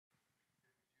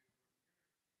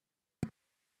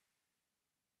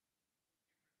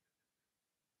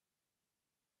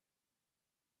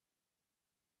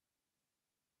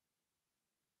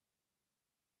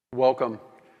Welcome.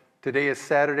 Today is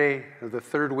Saturday of the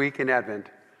third week in Advent.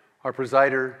 Our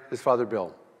presider is Father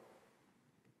Bill.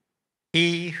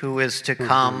 He who is to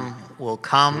come will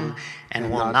come and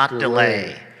will not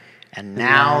delay. And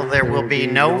now there will be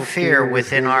no fear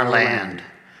within our land,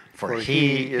 for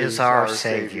he is our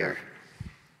Savior.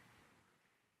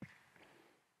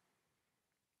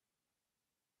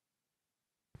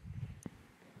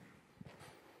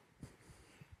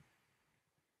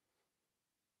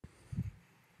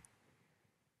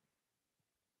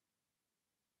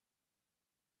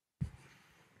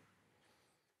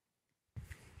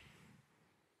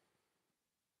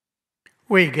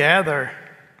 We gather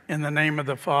in the name of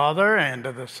the Father, and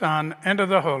of the Son, and of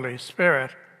the Holy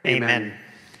Spirit. Amen.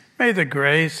 May the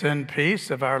grace and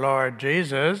peace of our Lord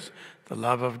Jesus, the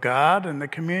love of God, and the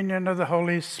communion of the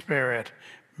Holy Spirit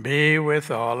be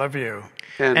with all of you.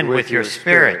 And with your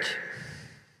spirit.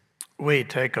 We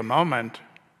take a moment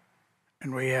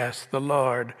and we ask the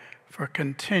Lord for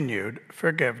continued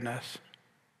forgiveness.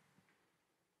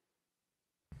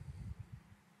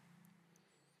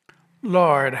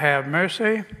 Lord, have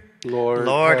mercy.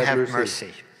 Lord, have mercy.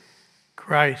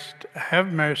 Christ,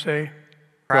 have mercy.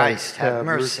 Christ, have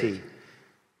mercy.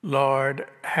 Lord,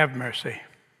 have mercy.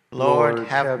 Lord,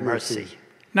 have mercy.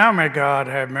 Now may God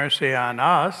have mercy on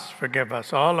us, forgive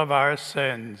us all of our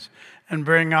sins, and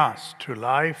bring us to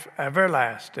life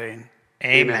everlasting.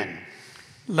 Amen.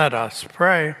 Let us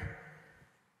pray.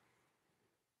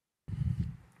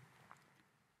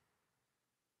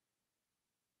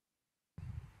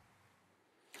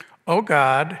 O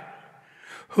God,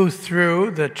 who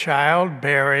through the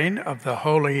childbearing of the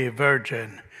Holy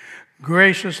Virgin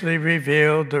graciously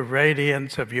revealed the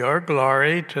radiance of your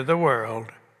glory to the world,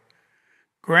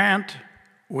 grant,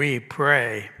 we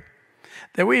pray,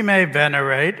 that we may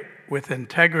venerate with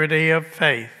integrity of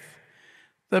faith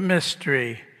the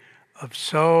mystery of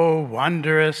so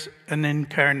wondrous an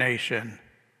incarnation,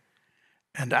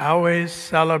 and always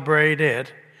celebrate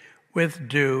it with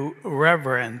due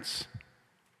reverence.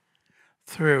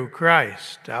 Through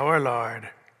Christ our Lord.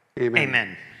 Amen.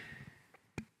 Amen.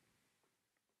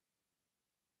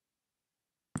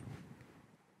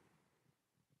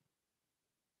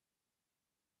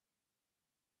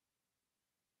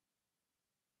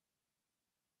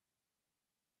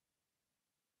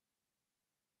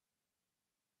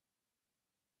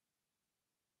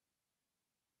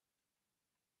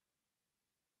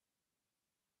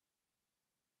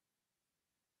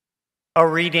 A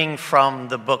reading from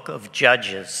the book of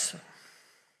Judges.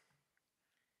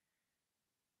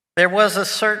 There was a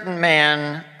certain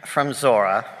man from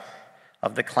Zorah,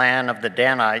 of the clan of the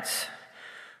Danites,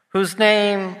 whose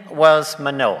name was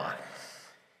Manoah.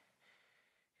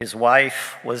 His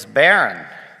wife was barren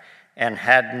and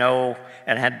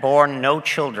had borne no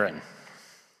children.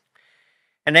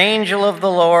 An angel of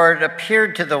the Lord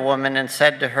appeared to the woman and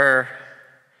said to her,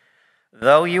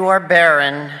 "Though you are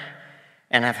barren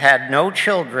and have had no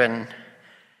children,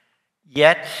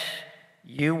 yet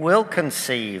you will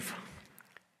conceive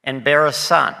and bear a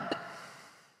son.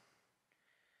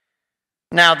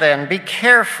 Now then, be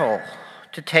careful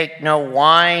to take no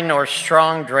wine or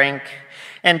strong drink,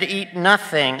 and to eat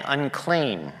nothing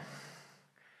unclean.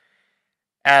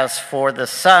 As for the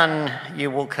son you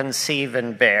will conceive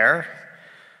and bear,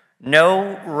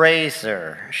 no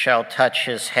razor shall touch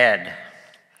his head,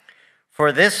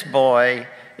 for this boy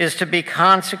is to be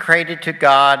consecrated to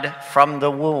God from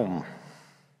the womb.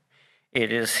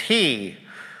 It is he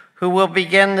who will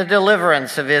begin the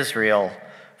deliverance of Israel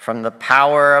from the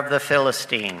power of the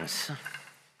Philistines."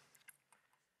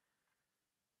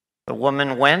 The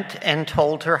woman went and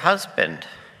told her husband,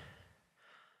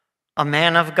 "A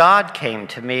man of God came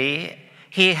to me.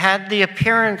 He had the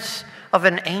appearance of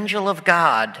an angel of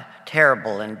God,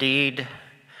 terrible indeed.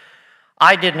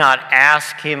 I did not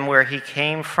ask him where he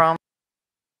came from,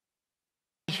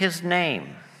 his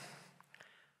name.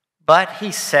 But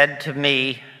he said to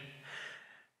me,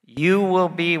 'You will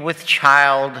be with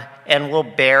child and will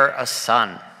bear a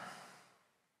son.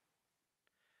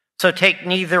 So take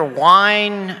neither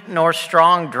wine nor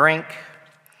strong drink,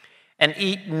 and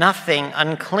eat nothing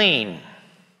unclean.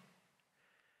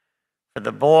 For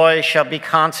the boy shall be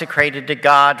consecrated to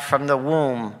God from the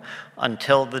womb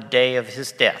until the day of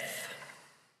his death.'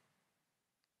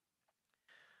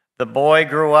 The boy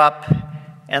grew up,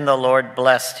 and the Lord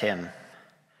blessed him.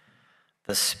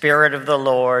 The Spirit of the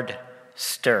Lord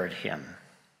stirred him."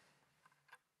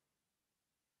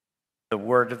 The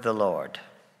word of the Lord.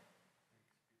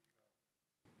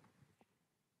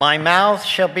 My mouth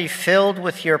shall be filled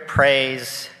with your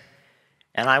praise,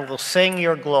 and I will sing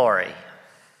your glory.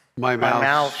 My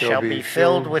mouth shall be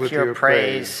filled with your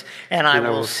praise, and I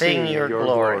will sing your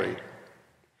glory.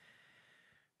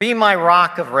 Be my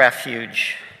rock of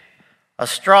refuge, a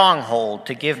stronghold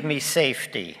to give me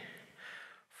safety.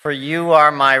 For you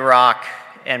are my rock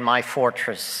and my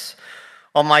fortress.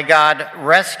 O my God,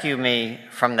 rescue me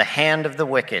from the hand of the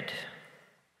wicked.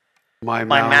 My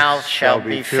mouth shall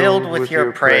be filled with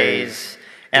your praise,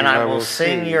 and I will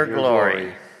sing your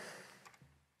glory.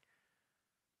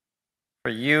 For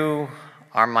you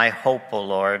are my hope, O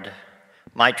Lord,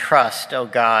 my trust, O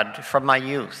God, from my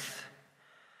youth.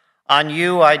 On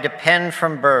you I depend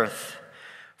from birth.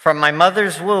 From my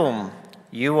mother's womb,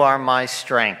 you are my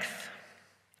strength.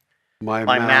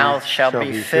 My mouth shall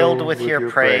be filled with your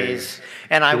praise,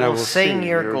 and I will sing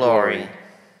your glory.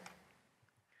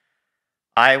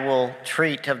 I will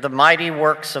treat of the mighty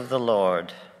works of the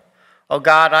Lord. O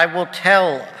God, I will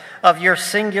tell of your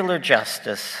singular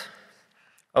justice.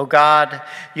 O God,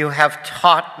 you have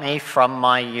taught me from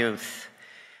my youth.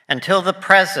 Until the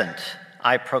present,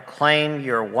 I proclaim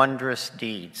your wondrous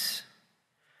deeds.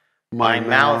 My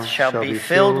mouth shall be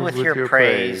filled with your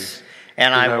praise,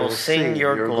 and I will sing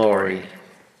your glory.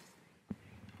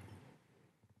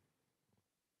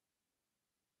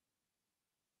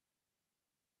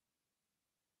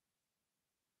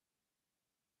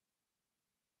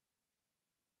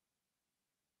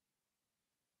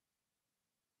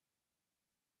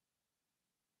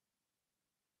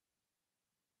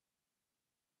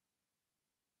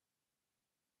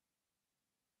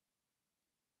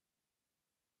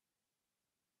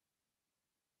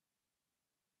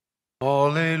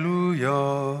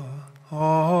 Alleluia,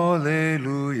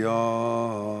 alleluia,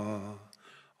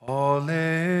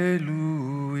 alleluia,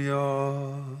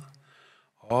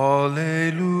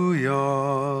 alleluia,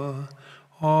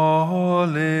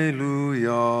 alleluia,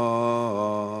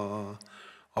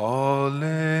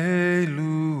 alleluia.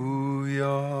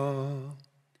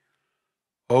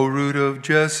 O root of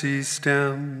Jesse's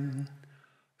stem,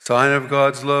 sign of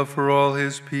God's love for all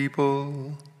his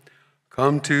people,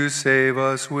 come to save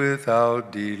us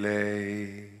without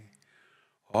delay.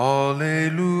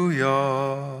 Alleluia,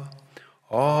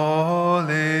 alleluia,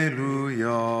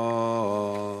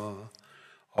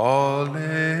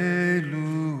 alleluia.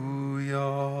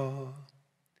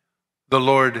 The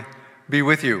Lord be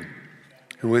with you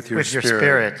and with your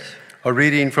spirit. A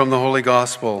reading from the Holy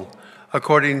Gospel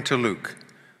according to Luke.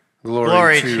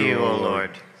 Glory to you, O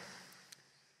Lord.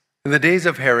 In the days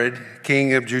of Herod,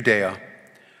 king of Judea,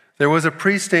 there was a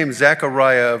priest named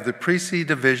Zechariah of the priestly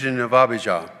division of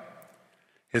Abijah.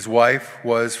 His wife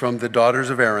was from the daughters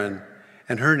of Aaron,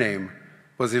 and her name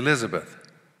was Elizabeth.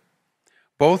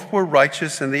 Both were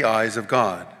righteous in the eyes of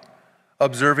God,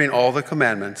 observing all the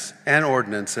commandments and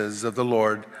ordinances of the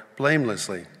Lord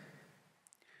blamelessly.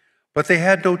 But they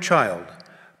had no child,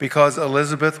 because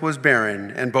Elizabeth was barren,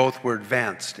 and both were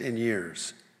advanced in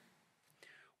years.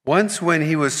 Once when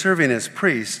he was serving as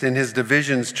priest in his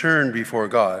division's turn before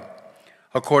God,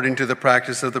 according to the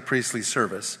practice of the priestly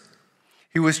service,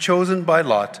 he was chosen by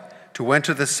lot to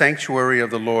enter the sanctuary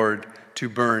of the Lord to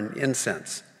burn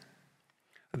incense.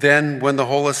 Then, when the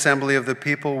whole assembly of the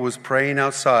people was praying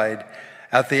outside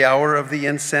at the hour of the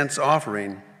incense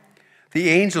offering, the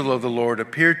angel of the Lord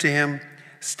appeared to him,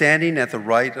 standing at the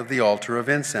right of the altar of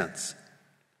incense.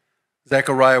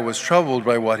 Zechariah was troubled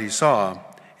by what he saw,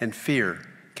 and fear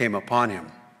came upon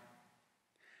him.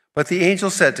 But the angel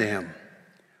said to him,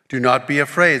 "Do not be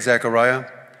afraid, Zechariah,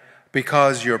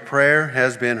 because your prayer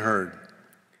has been heard.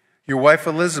 Your wife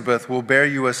Elizabeth will bear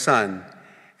you a son,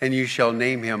 and you shall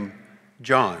name him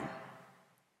John.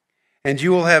 And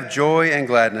you will have joy and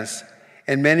gladness,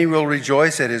 and many will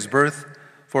rejoice at his birth,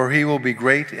 for he will be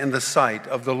great in the sight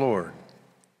of the Lord.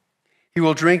 He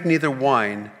will drink neither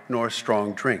wine nor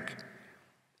strong drink.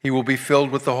 He will be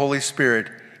filled with the Holy Spirit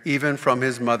even from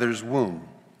his mother's womb.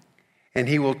 And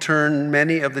he will turn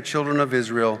many of the children of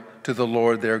Israel to the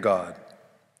Lord their God.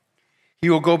 He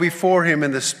will go before him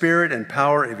in the spirit and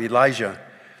power of Elijah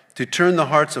to turn the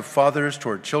hearts of fathers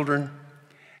toward children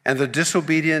and the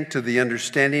disobedient to the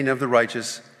understanding of the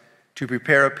righteous, to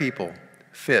prepare a people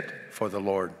fit for the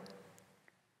Lord."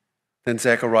 Then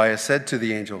Zechariah said to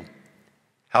the angel,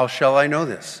 "How shall I know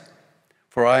this?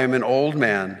 For I am an old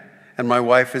man, and my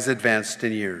wife is advanced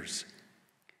in years."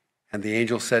 And the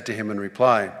angel said to him in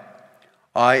reply,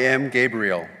 "I am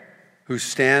Gabriel, who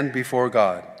stand before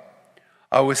God.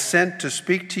 I was sent to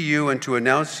speak to you and to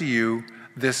announce to you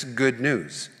this good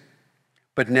news.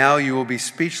 But now you will be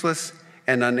speechless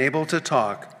and unable to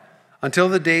talk until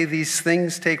the day these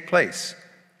things take place,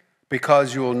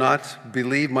 because you will not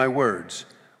believe my words,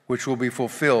 which will be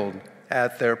fulfilled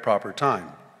at their proper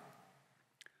time."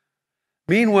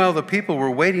 Meanwhile, the people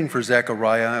were waiting for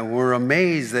Zechariah and were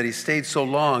amazed that he stayed so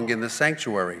long in the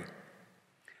sanctuary.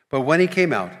 But when he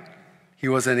came out, he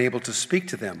was unable to speak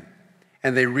to them,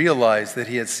 and they realized that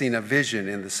he had seen a vision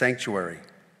in the sanctuary.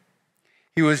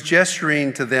 He was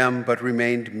gesturing to them, but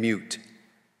remained mute.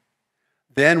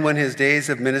 Then, when his days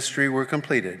of ministry were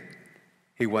completed,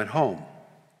 he went home.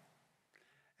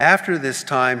 After this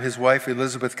time, his wife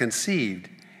Elizabeth conceived,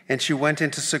 and she went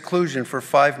into seclusion for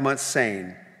 5 months,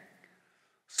 saying,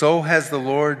 "So has the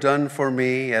Lord done for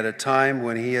me at a time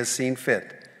when he has seen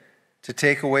fit to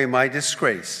take away my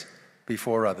disgrace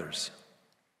before others."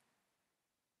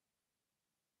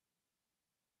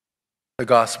 The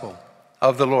Gospel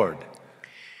of the Lord.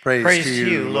 Praise to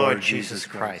you, Lord Jesus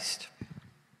Christ.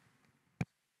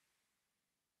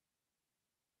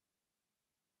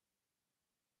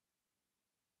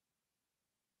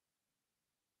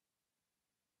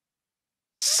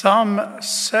 Some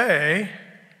say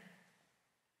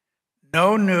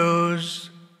no news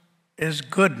is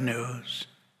good news,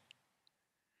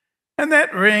 and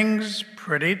that rings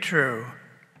pretty true.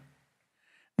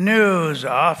 News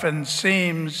often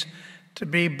seems to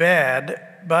be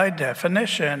bad by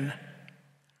definition.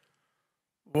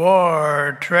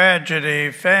 War,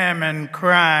 tragedy, famine,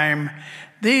 crime,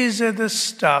 these are the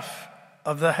stuff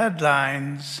of the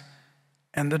headlines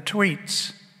and the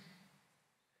tweets.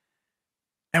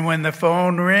 And when the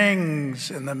phone rings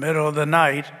in the middle of the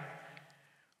night,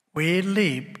 we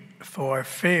leap for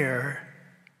fear.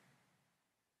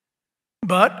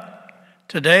 But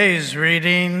today's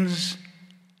readings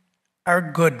are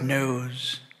good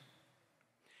news.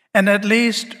 And at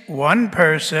least one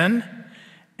person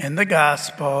in the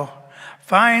gospel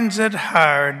finds it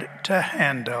hard to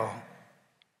handle.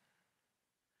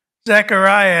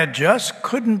 Zechariah just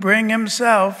couldn't bring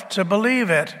himself to believe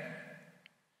it.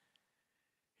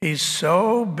 He's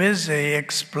so busy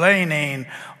explaining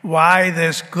why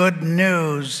this good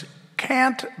news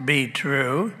can't be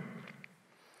true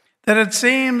that it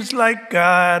seems like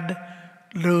God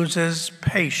loses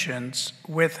patience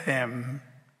with him.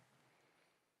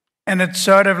 And it's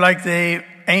sort of like the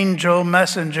angel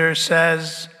messenger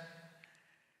says,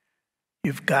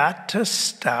 "You've got to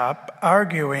stop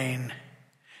arguing.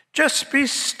 Just be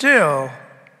still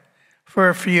for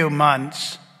a few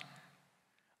months.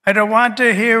 I don't want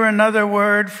to hear another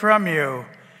word from you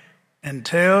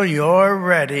until you're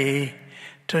ready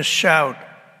to shout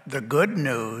the good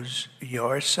news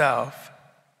yourself."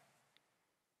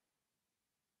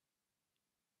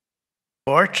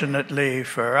 Fortunately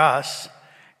for us,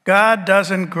 God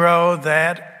doesn't grow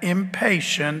that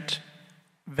impatient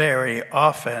very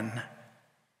often.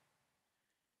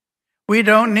 We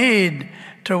don't need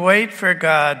to wait for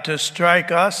God to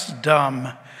strike us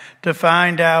dumb to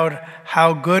find out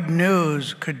how good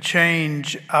news could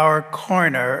change our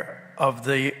corner of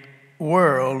the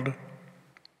world.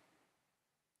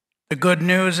 The good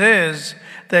news is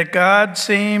that God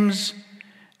seems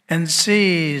and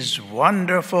sees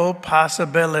wonderful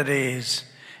possibilities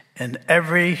in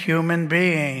every human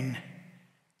being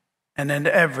and in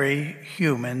every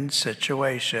human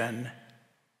situation.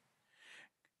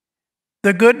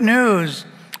 The good news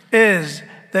is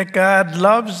that God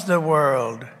loves the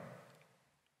world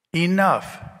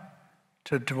enough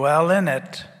to dwell in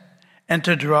it and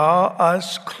to draw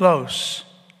us close,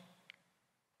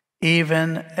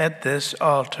 even at this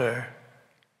altar.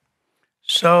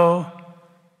 So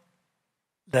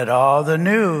let all the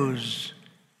news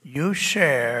you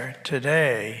share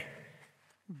today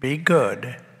be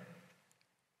good.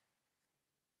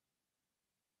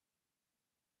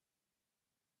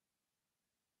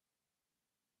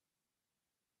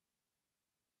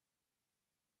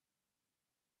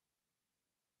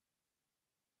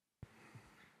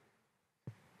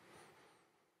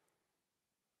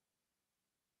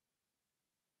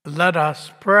 Let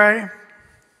us pray.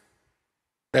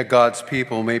 That God's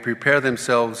people may prepare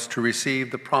themselves to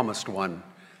receive the promised one,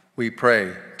 we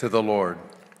pray to the Lord.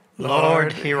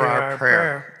 Lord, hear our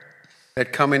prayer.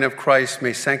 That coming of Christ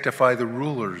may sanctify the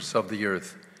rulers of the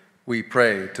earth, we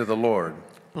pray to the Lord.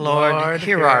 Lord,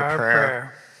 hear our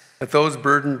prayer. That those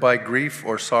burdened by grief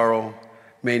or sorrow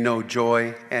may know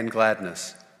joy and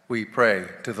gladness, we pray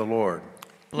to the Lord.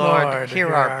 Lord,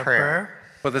 hear our prayer.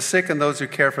 For the sick and those who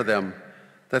care for them,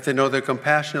 that they know the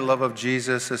compassionate love of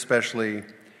Jesus, especially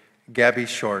Gabby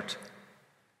Short,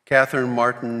 Catherine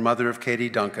Martin, mother of Katie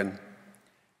Duncan,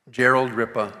 Gerald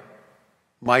Ripa,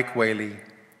 Mike Whaley,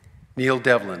 Neil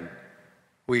Devlin,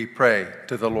 we pray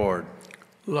to the Lord.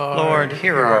 Lord,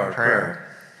 hear our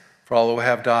prayer. For all who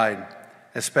have died,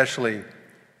 especially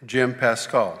Jim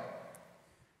Pascal,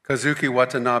 Kazuki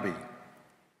Watanabe,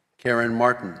 Karen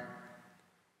Martin,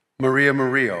 Maria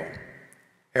Murillo,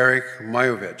 Eric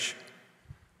Mayovich,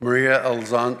 Maria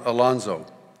Alonso,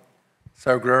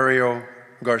 Sagrario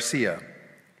Garcia,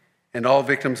 and all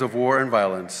victims of war and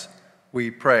violence,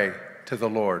 we pray to the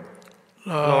Lord.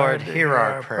 Lord, hear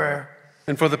our prayer.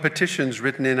 And for the petitions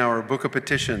written in our book of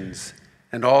petitions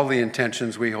and all the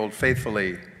intentions we hold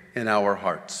faithfully in our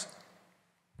hearts.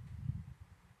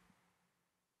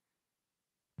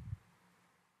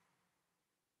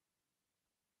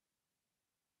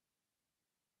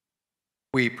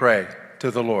 We pray to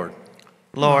the Lord.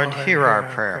 Lord, hear our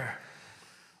prayer.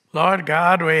 Lord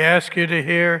God, we ask you to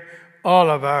hear all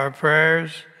of our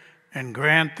prayers and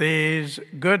grant these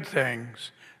good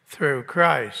things through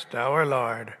Christ our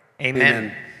Lord.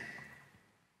 Amen.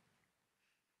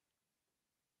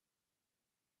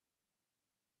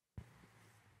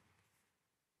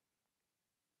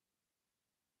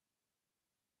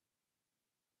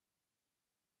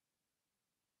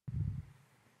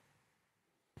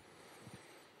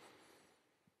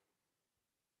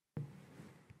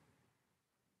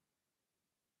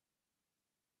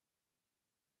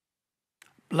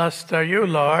 Blessed are you,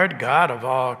 Lord, God of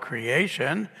all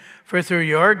creation, for through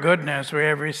your goodness we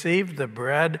have received the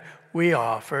bread we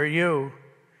offer you.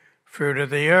 Fruit of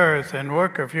the earth and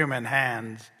work of human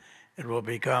hands, it will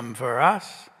become for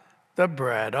us the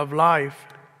bread of life.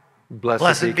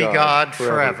 Blessed be God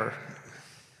forever.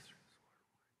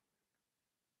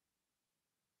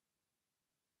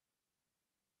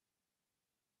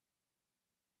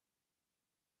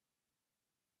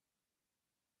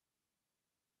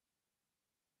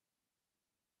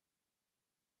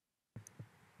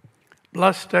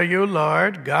 Blessed are you,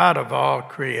 Lord, God of all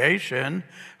creation,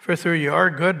 for through your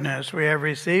goodness we have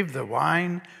received the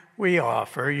wine we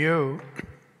offer you.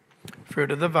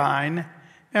 Fruit of the vine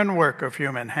and work of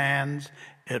human hands,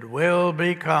 it will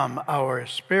become our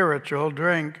spiritual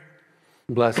drink.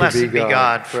 Blessed be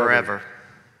God forever.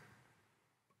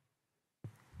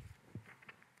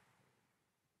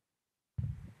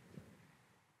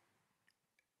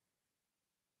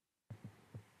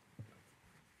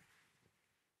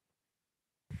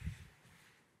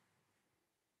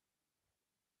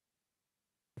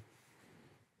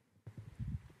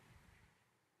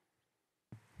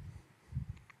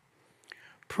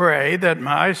 Pray that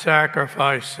my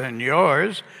sacrifice and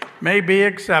yours may be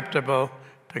acceptable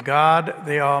to God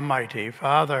the Almighty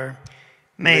Father.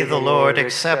 May the Lord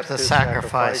accept the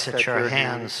sacrifice at your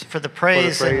hands for the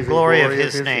praise and glory of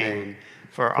his name,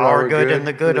 for our good and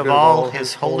the good of all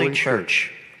his holy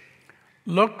church.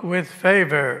 Look with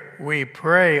favor, we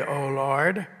pray, O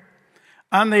Lord,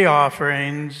 on the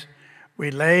offerings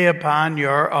we lay upon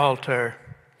your altar,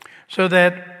 so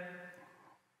that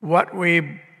what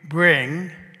we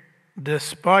bring,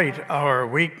 despite our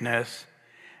weakness,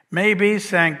 may be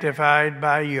sanctified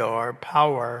by your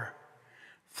power,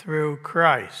 through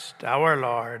Christ our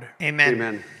Lord. Amen.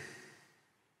 Amen.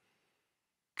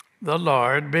 The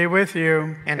Lord be with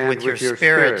you. And with your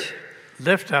spirit.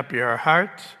 Lift up your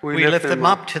hearts, We lift them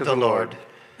up to the Lord.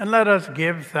 and let us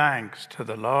give thanks to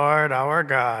the Lord our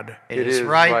God. It is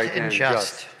right and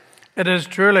just. It is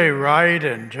truly right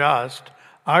and just,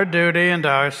 our duty and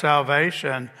our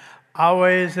salvation,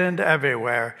 always and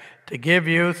everywhere, to give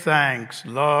you thanks,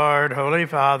 Lord, Holy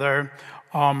Father,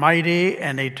 Almighty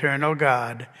and eternal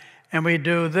God. And we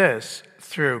do this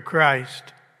through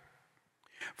Christ.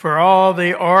 For all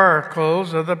the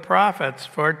oracles of the prophets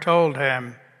foretold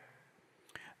him.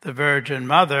 The Virgin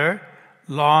Mother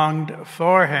longed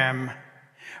for him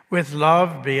with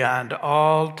love beyond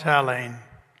all telling.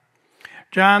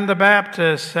 John the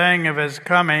Baptist sang of his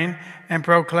coming and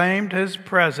proclaimed his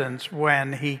presence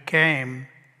when he came.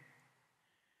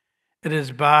 It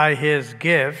is by his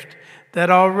gift that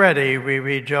already we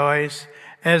rejoice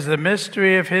as the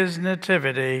mystery of his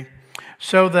nativity,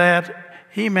 so that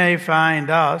he may find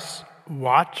us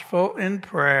watchful in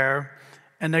prayer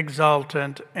and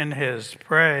exultant in his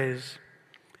praise.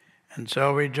 And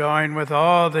so we join with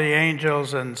all the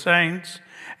angels and saints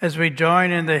as we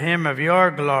join in the hymn of your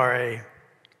glory,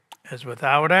 as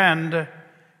without end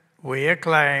we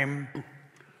acclaim,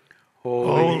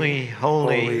 Holy,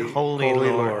 holy, holy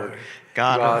Lord,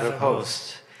 God of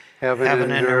hosts.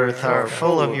 Heaven and earth are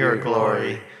full of your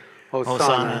glory.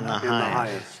 Hosanna in the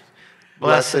highest.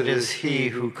 Blessed is he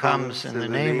who comes in the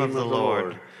name of the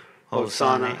Lord.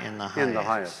 Hosanna in the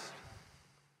highest.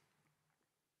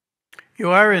 You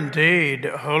are indeed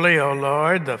holy, O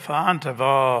Lord, the fount of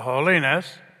all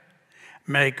holiness.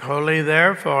 Make holy,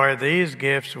 therefore, these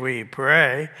gifts, we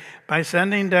pray, by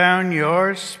sending down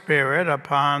your Spirit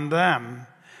upon them,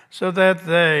 so that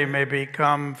they may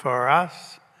become for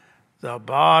us the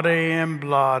body and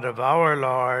blood of our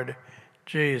Lord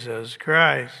Jesus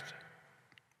Christ.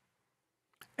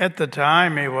 At the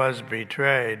time he was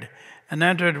betrayed and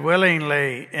entered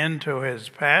willingly into his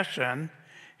passion,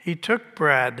 he took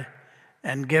bread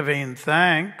and, giving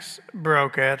thanks,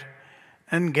 broke it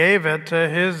and gave it to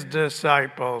his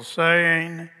disciples,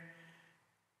 saying,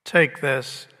 "Take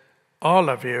this, all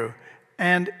of you,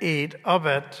 and eat of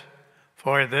it,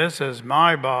 for this is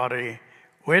my body,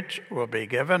 which will be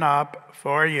given up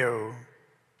for you."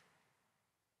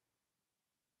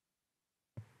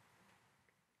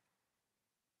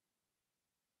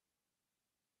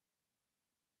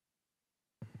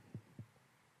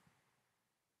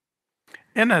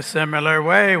 In a similar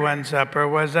way, when supper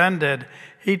was ended,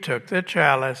 he took the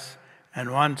chalice,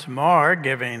 and once more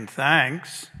giving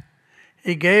thanks,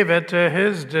 he gave it to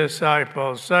his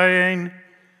disciples, saying,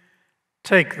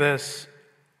 "Take this,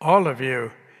 all of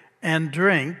you, and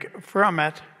drink from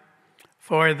it.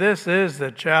 For this is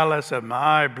the chalice of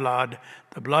my blood,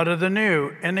 the blood of the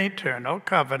new and eternal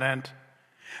covenant,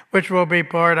 which will be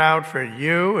poured out for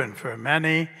you and for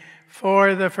many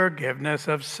for the forgiveness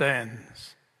of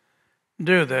sins.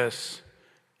 Do this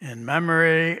in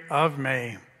memory of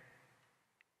me."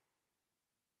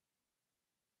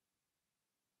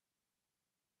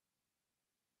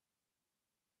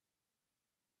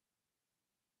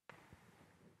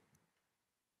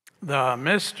 The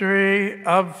mystery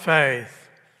of faith.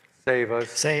 Save us,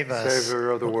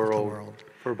 Savior of the world.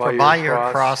 For by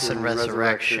your cross and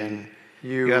resurrection,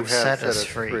 you have set us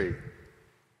free.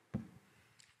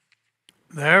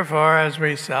 Therefore, as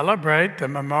we celebrate the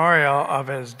memorial of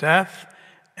his death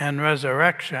and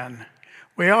resurrection,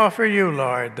 we offer you,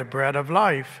 Lord, the bread of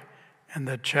life and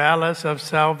the chalice of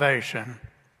salvation,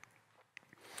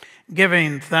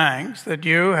 giving thanks that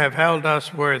you have held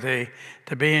us worthy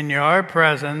to be in your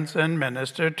presence and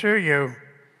minister to you.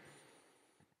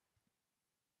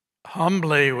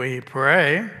 Humbly we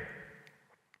pray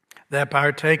that,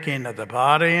 partaking of the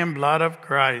body and blood of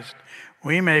Christ,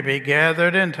 we may be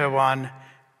gathered into one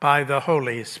by the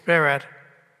Holy Spirit.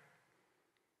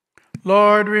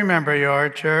 Lord, remember your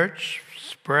church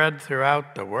spread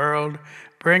throughout the world.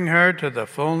 Bring her to the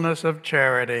fullness of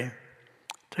charity.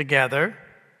 Together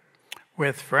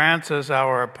with Francis,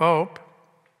 our Pope,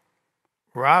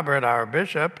 Robert, our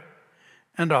Bishop,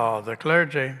 and all the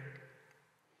clergy.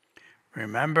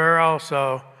 Remember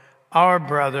also our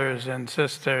brothers and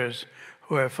sisters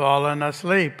who have fallen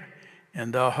asleep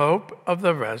in the hope of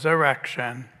the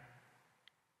resurrection.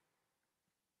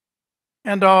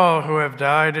 And all who have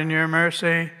died in your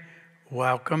mercy,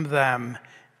 welcome them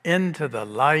into the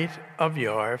light of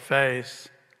your face.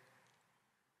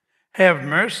 Have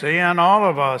mercy on all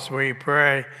of us, we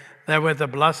pray, that with the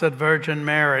Blessed Virgin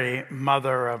Mary,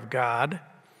 Mother of God,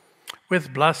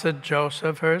 with blessed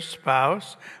Joseph, her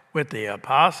spouse, with the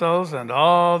apostles and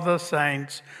all the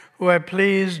saints who have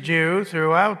pleased you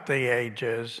throughout the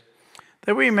ages,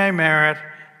 that we may merit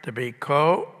to be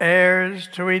co-heirs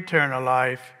to eternal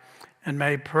life, and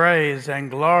may praise and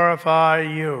glorify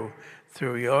you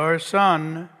through your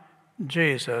Son,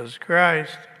 Jesus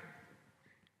Christ.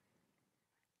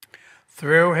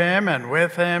 Through him and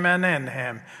with him and in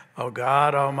him, O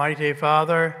God, Almighty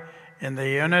Father, in the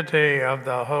unity of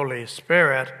the Holy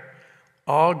Spirit,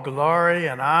 all glory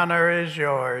and honor is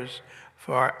yours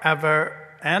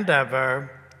forever and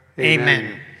ever.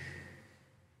 Amen.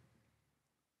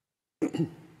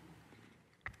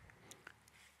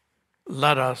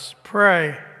 Let us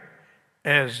pray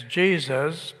as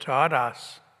Jesus taught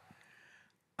us.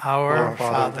 Our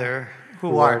Father,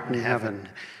 who art in heaven,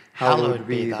 hallowed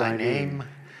be thy name.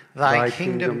 Thy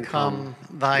kingdom come,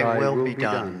 thy will be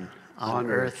done, on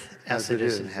earth as it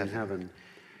is in heaven.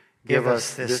 Give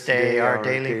us this day our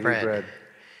daily bread,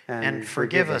 and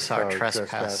forgive us our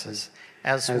trespasses,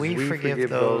 as we forgive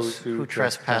those who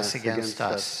trespass against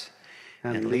us.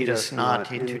 And lead us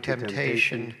not into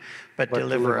temptation, but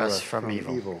deliver us from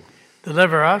evil.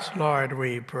 Deliver us, Lord,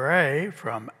 we pray,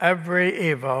 from every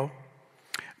evil.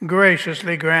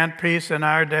 Graciously grant peace in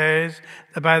our days,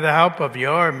 that by the help of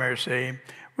your mercy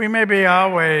we may be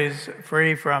always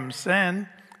free from sin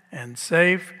and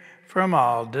safe from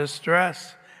all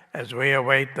distress, as we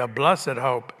await the blessed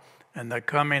hope and the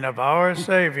coming of our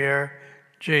Savior,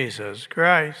 Jesus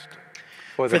Christ.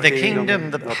 For the kingdom,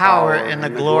 the power, and the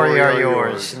glory are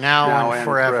yours, now and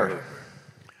forever.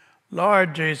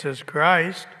 Lord Jesus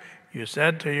Christ, you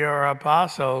said to your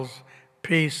apostles,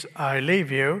 "Peace I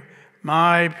leave you,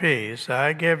 my peace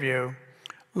I give you."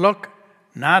 Look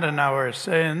not on our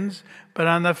sins, but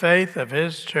on the faith of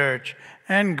his church,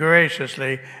 and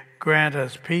graciously grant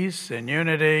us peace and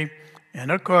unity in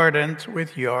accordance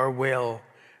with your will.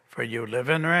 For you live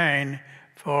and reign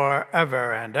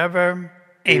forever and ever.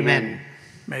 Amen.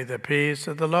 May the peace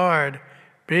of the Lord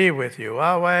be with you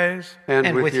always.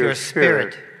 And with your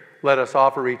spirit, let us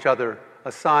offer each other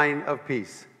a sign of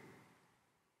peace.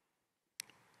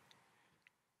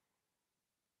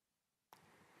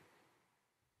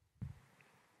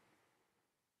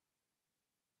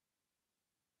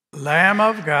 Lamb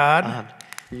of God,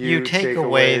 you take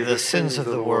away the sins of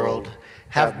the world.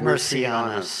 Have mercy on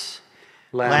us.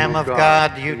 Lamb of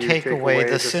God, you take away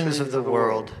the sins of the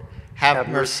world. Have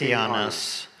mercy on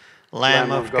us.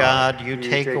 Lamb of God, you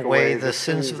take away the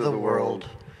sins of the world.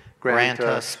 Grant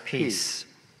us peace.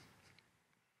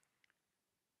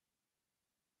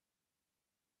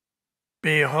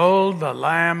 behold the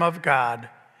Lamb of God.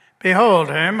 Behold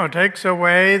him who takes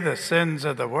away the sins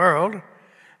of the world.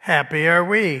 Happy are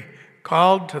we,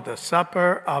 called to the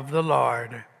supper of the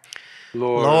Lord.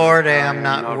 Lord, I am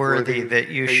not worthy that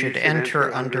you should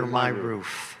enter under my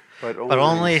roof, but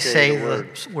only say the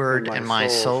word, and my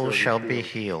soul shall be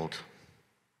healed.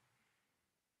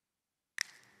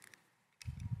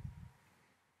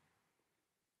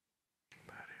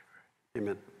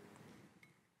 Amen.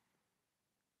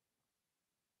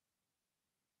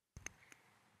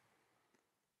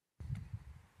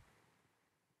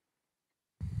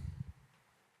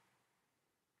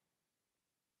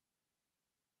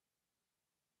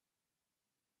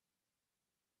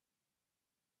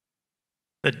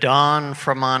 The dawn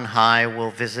from on high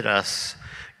will visit us,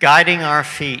 guiding our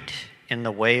feet in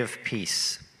the way of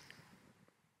peace.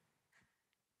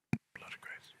 Blood of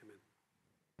Christ. Amen.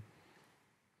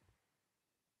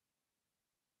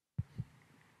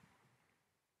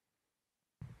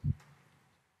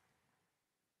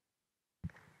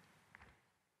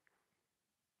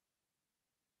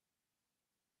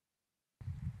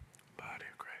 Body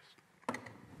of Christ.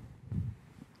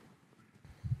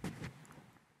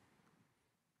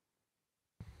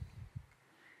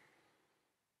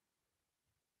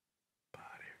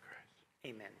 Body of Christ.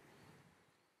 Amen.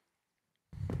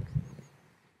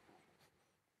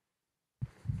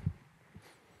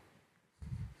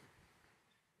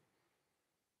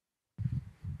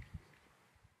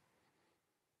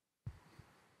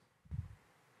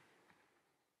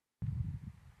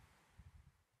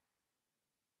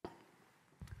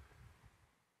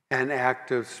 An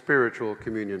act of spiritual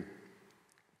communion.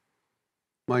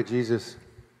 My Jesus,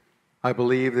 I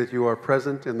believe that you are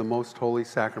present in the most holy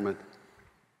sacrament.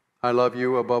 I love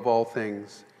you above all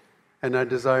things, and I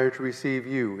desire to receive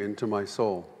you into my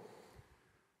soul.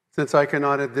 Since I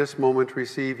cannot at this moment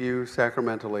receive you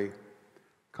sacramentally,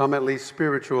 come at least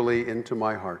spiritually into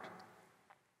my heart.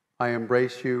 I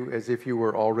embrace you as if you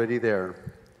were already there,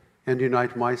 and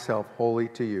unite myself wholly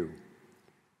to you.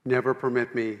 Never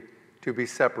permit me to be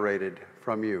separated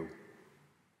from you.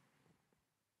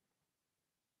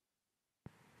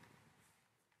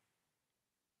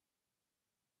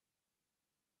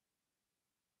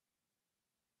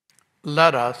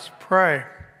 Let us pray.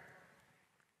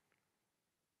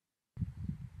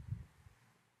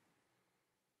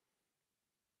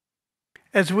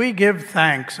 As we give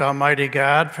thanks, Almighty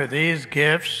God, for these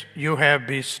gifts you have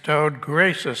bestowed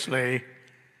graciously,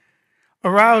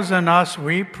 arouse in us,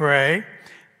 we pray,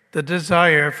 the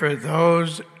desire for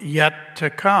those yet to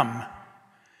come,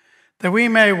 that we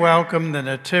may welcome the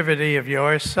nativity of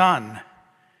your Son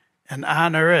and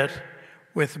honor it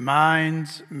with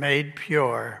minds made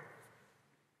pure.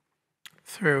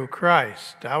 Through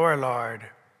Christ our Lord.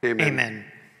 Amen. Amen.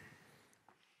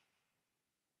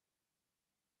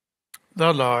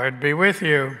 The Lord be with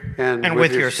you. And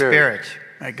with your spirit.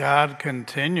 May God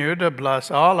continue to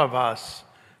bless all of us,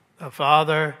 the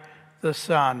Father, the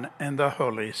Son, and the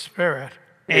Holy Spirit.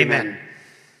 Amen.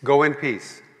 Go in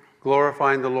peace,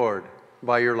 glorifying the Lord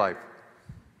by your life.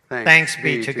 Thanks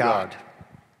be to God.